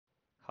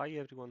Hi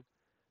everyone,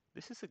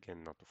 this is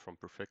again Nato from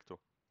Perfecto.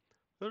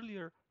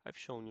 Earlier I've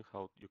shown you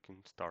how you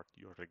can start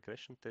your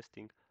regression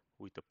testing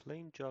with a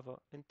plain Java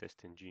and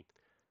TestNG.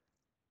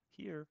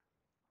 Here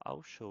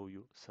I'll show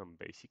you some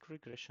basic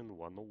regression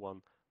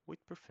 101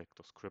 with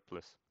Perfecto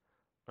Scriptless,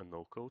 a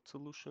no-code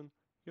solution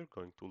you're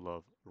going to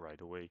love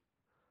right away.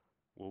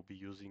 We'll be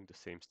using the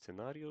same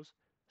scenarios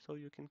so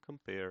you can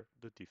compare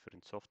the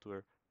different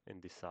software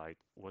and decide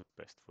what's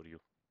best for you.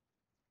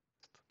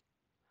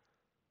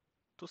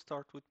 To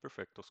start with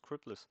Perfecto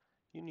Scriptless,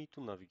 you need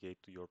to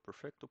navigate to your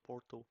Perfecto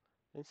portal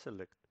and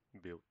select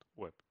Build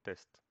Web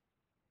Test.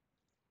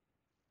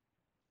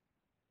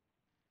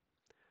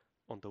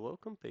 On the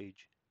welcome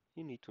page,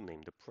 you need to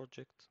name the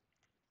project,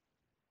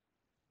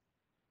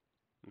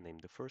 name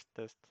the first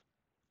test,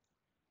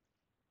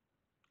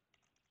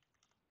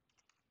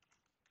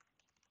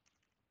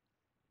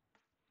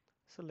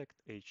 select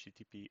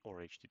HTTP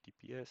or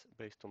HTTPS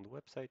based on the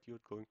website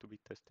you're going to be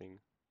testing,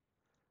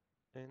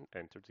 and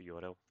enter the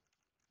URL.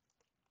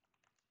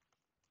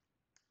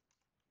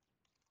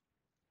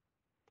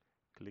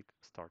 Click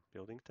Start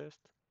Building Test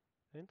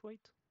and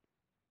wait.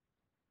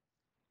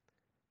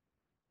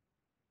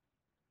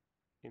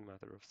 In a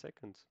matter of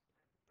seconds,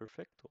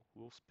 Perfecto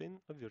will spin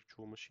a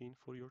virtual machine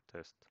for your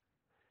test.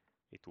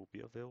 It will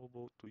be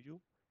available to you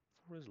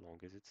for as long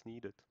as it's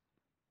needed.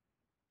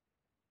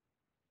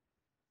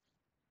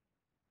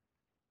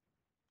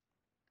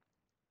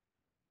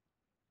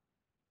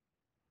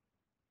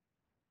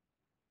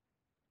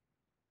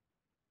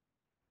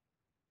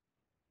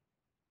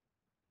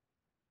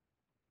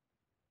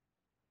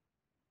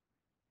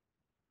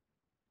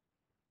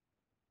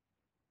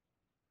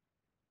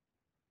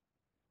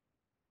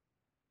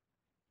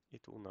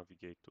 It will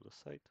navigate to the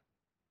site.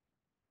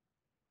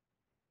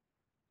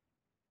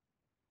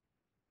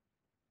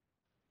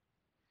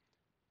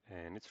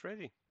 And it's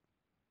ready.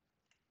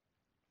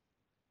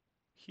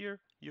 Here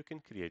you can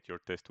create your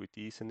test with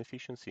ease and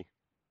efficiency.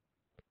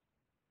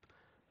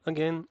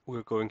 Again,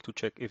 we're going to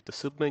check if the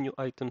submenu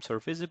items are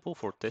visible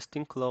for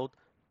testing cloud,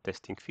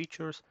 testing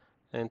features,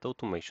 and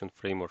automation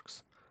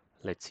frameworks.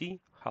 Let's see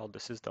how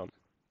this is done.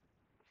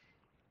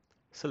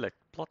 Select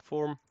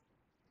platform,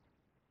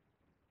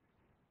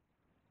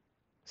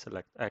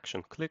 select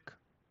action click,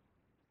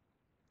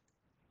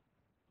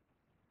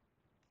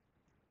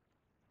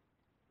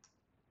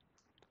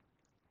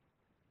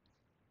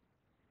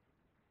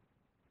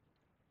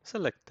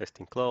 select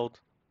testing cloud,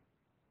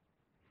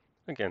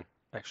 again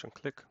action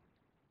click,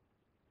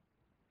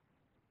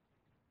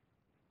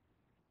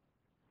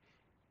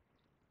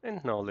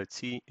 and now let's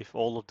see if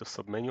all of the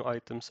submenu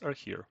items are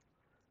here.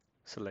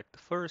 Select the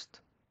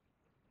first,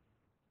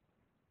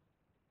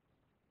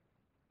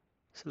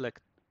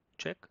 select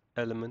check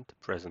element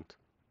present.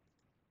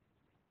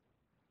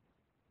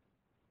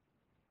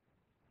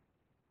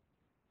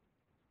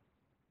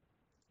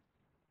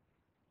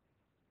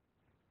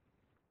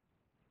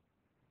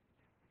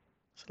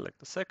 Select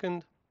the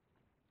second,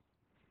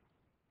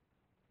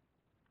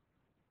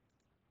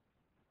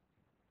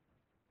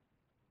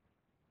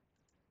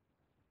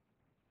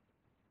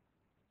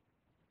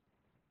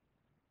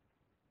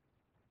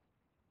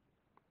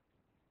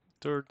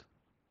 third,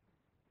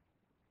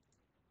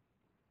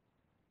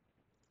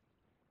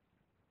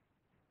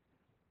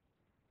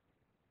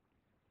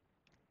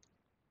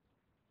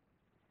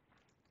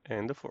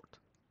 and the fourth.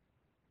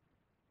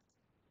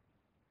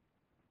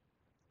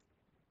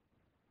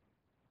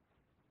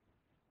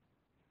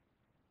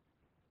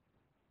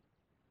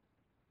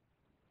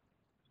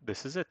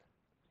 This is it.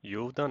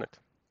 You've done it.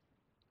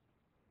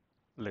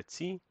 Let's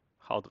see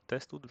how the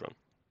test would run.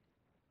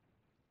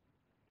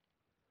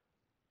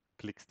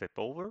 Click Step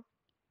Over.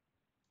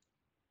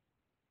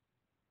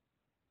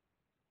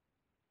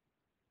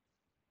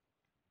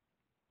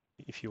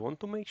 If you want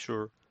to make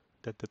sure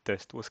that the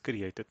test was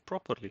created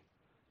properly,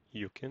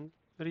 you can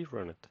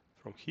rerun it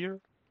from here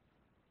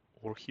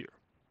or here.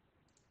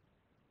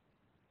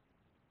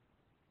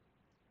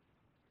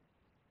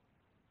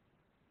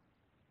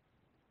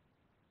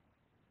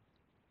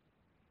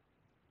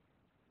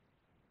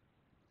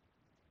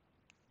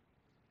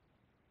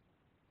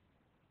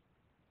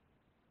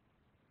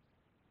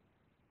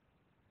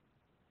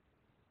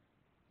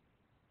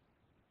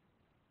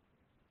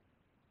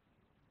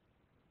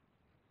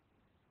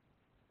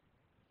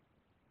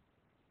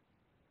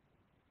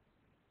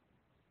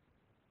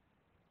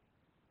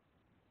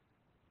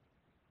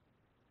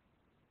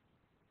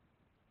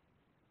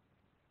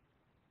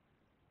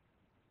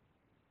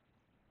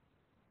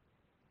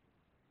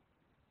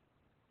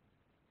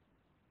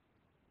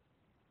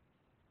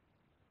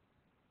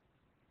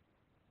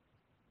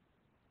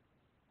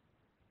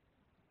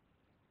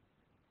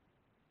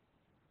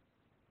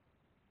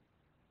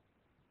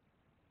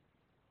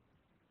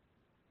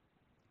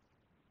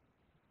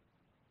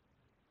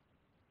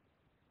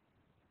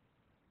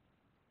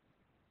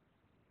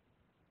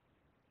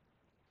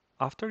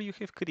 After you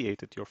have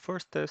created your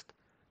first test,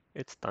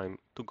 it's time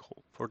to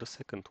go for the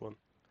second one.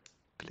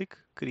 Click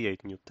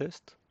Create New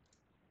Test,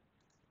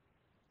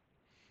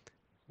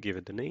 give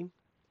it a name,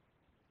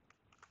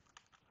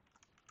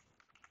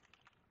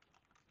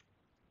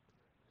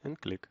 and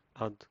click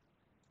Add.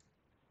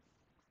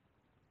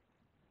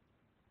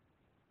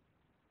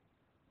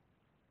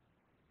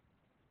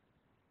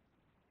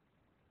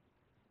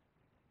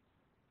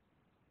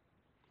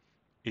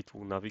 It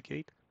will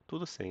navigate to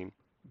the same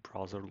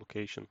browser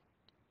location.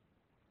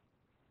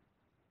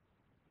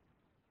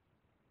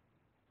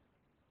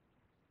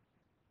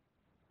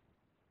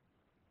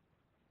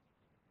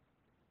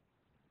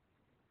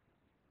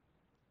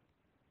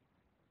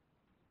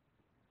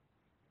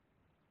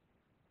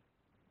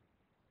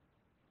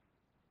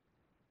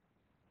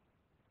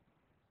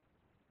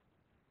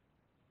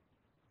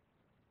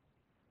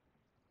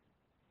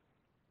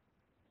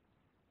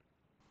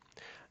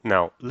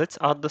 Now, let's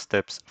add the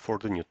steps for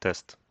the new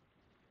test.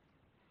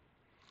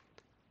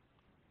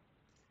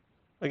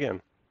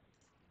 Again,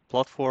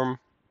 platform,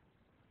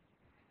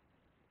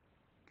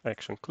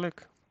 action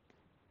click,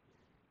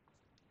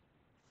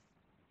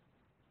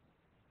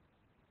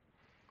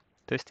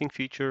 testing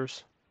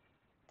features,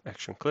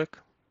 action click.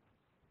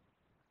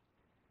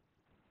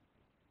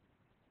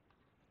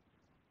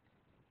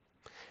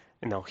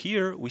 And now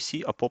here we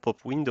see a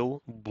pop-up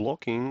window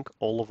blocking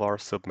all of our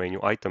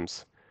submenu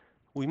items.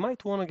 We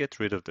might want to get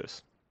rid of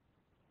this.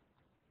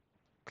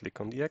 Click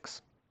on the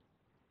X,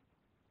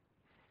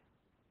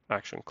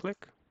 action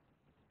click,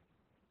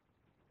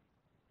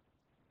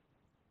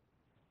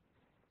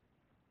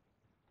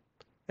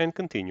 and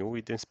continue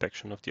with the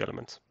inspection of the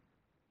elements.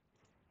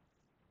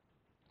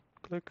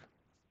 Click,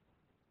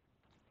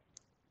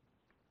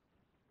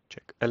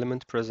 check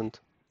element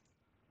present,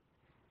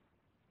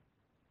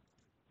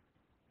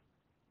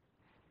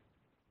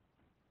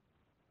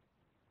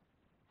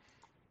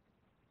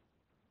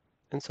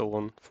 and so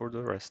on for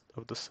the rest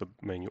of the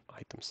submenu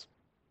items.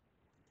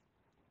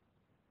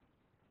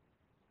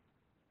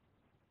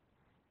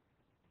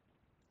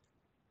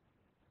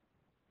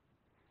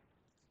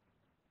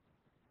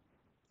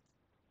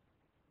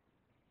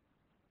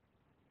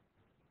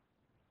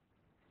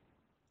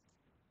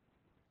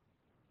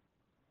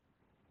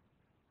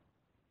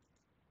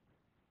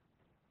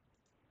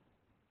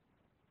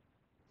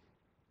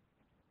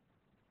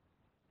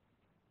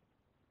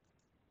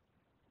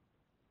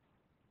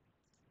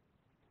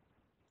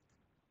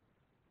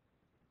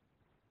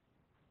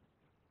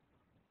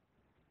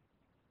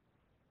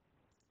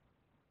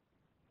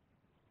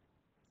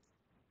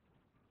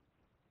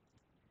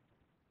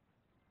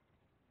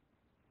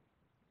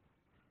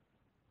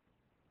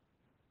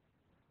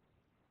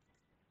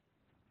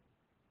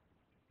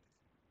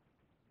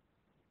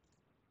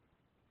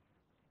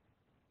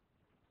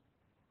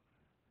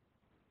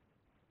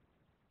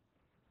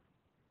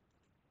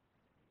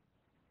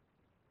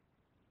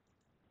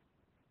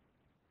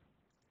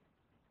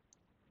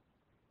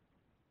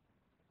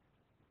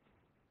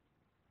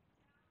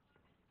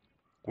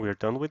 We're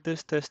done with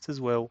this test as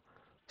well,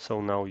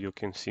 so now you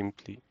can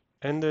simply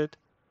end it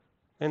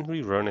and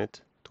rerun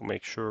it to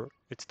make sure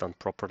it's done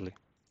properly.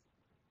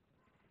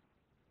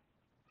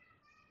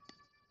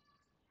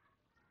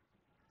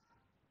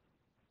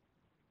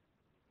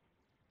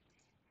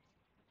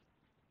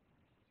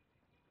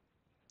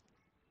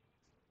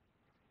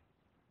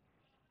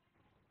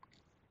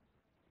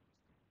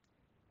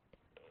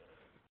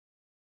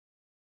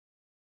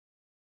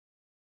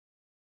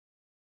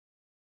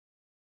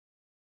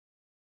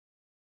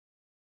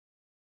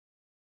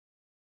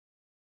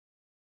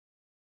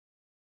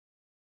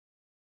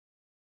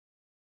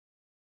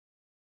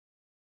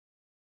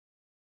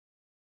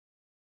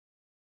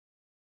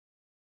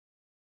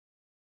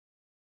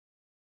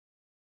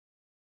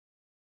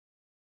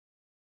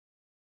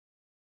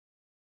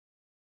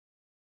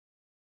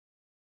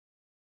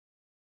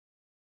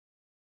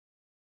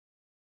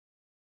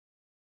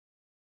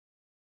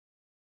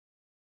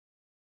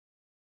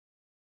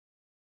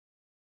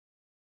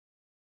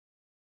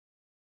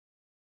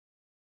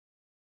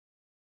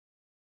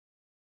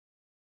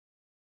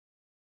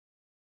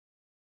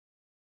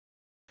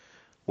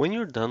 When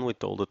you're done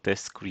with all the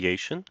tests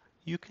creation,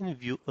 you can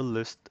view a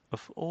list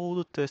of all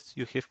the tests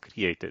you have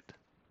created.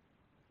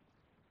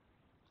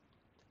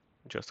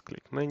 Just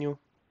click Menu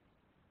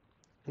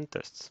and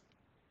Tests.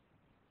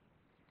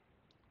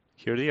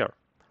 Here they are,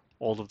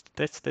 all of the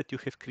tests that you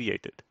have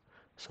created.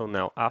 So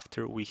now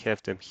after we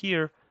have them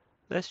here,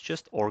 let's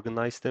just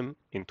organize them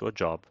into a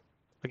job.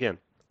 Again,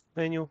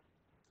 Menu,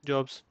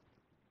 Jobs,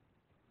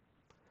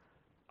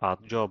 Add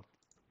Job.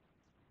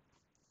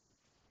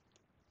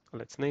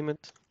 Let's name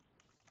it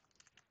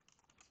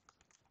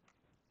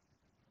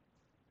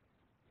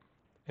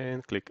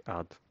and click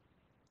Add.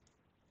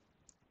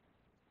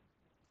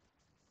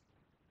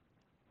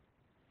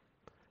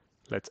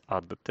 Let's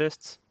add the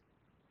tests.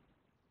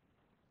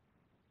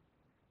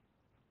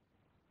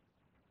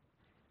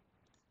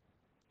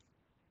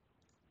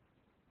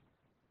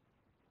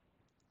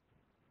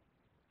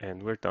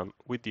 And we're done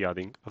with the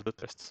adding of the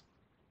tests.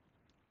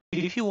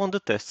 If you want the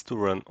tests to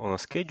run on a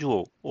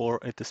schedule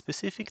or at a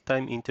specific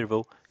time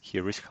interval,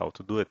 here is how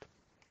to do it.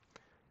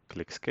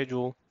 Click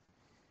Schedule,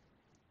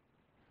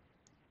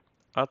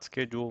 Add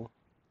Schedule,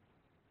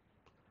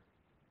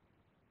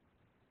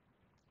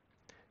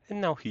 And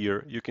now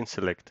here you can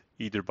select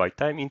either by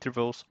time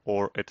intervals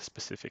or at a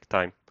specific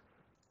time.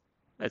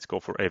 Let's go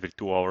for every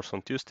 2 hours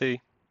on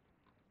Tuesday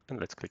and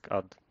let's click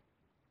Add.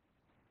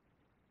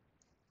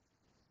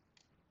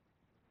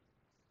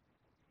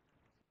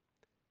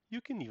 You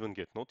can even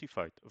get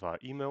notified via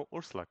email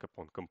or Slack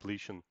upon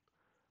completion.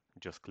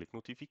 Just click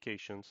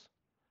Notifications,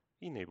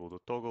 enable the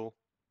toggle,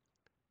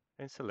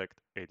 and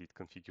select Edit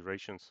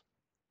Configurations.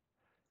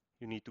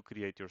 You need to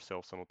create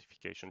yourself a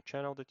notification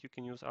channel that you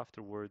can use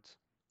afterwards.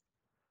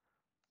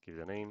 Give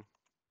it a name,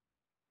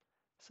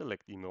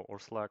 select email or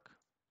Slack.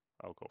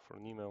 I'll go for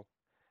an email.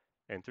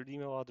 Enter the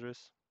email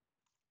address.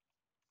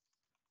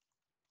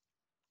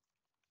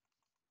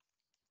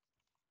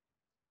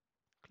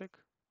 Click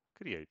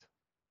Create.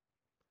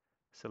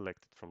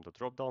 Select it from the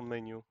drop-down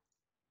menu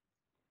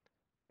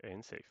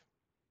and save.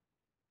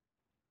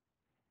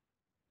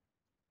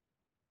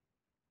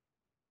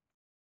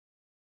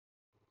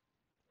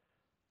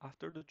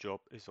 After the job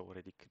is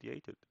already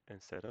created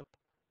and set up,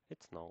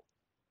 it's now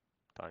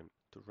time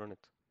to run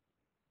it.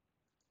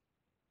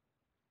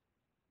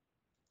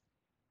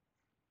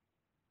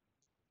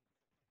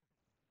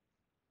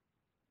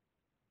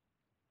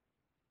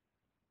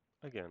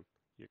 Again,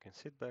 you can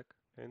sit back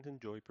and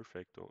enjoy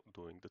Perfecto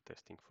doing the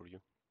testing for you.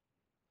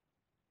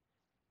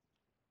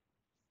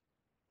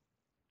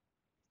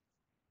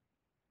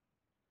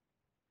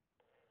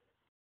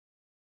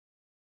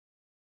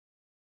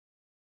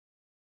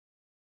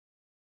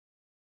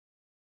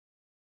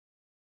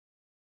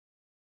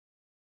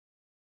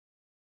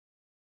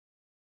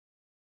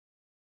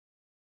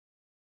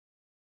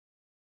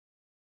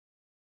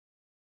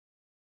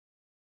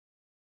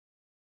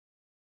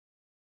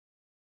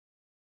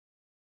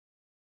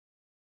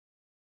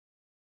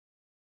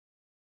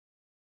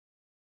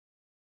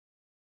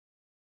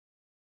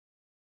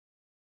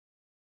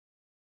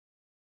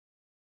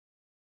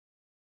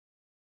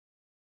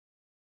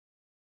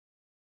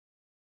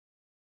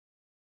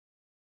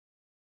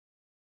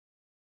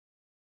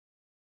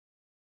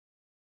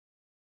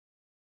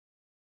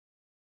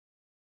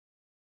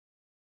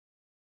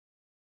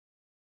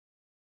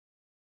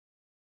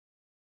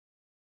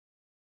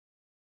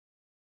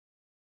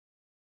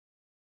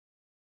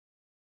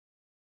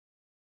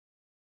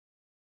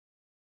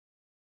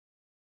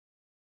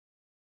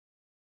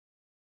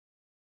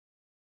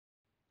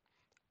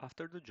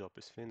 After the job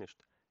is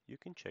finished, you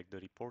can check the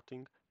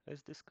reporting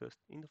as discussed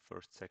in the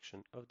first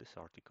section of this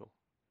article.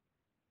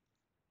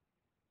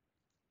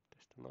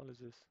 Test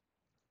analysis,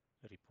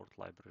 report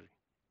library.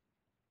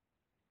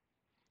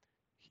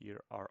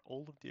 Here are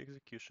all of the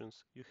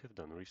executions you have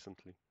done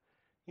recently.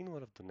 In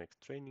one of the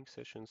next training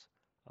sessions,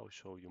 I will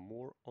show you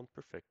more on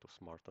Perfecto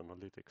Smart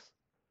Analytics.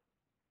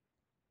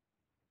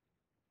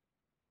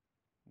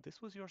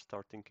 This was your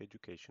starting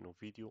educational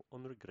video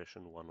on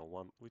Regression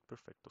 101 with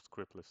Perfecto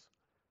Scriptless.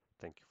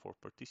 Thank you for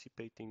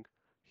participating,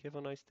 have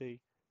a nice day,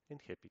 and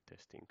happy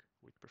testing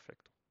with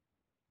Perfecto.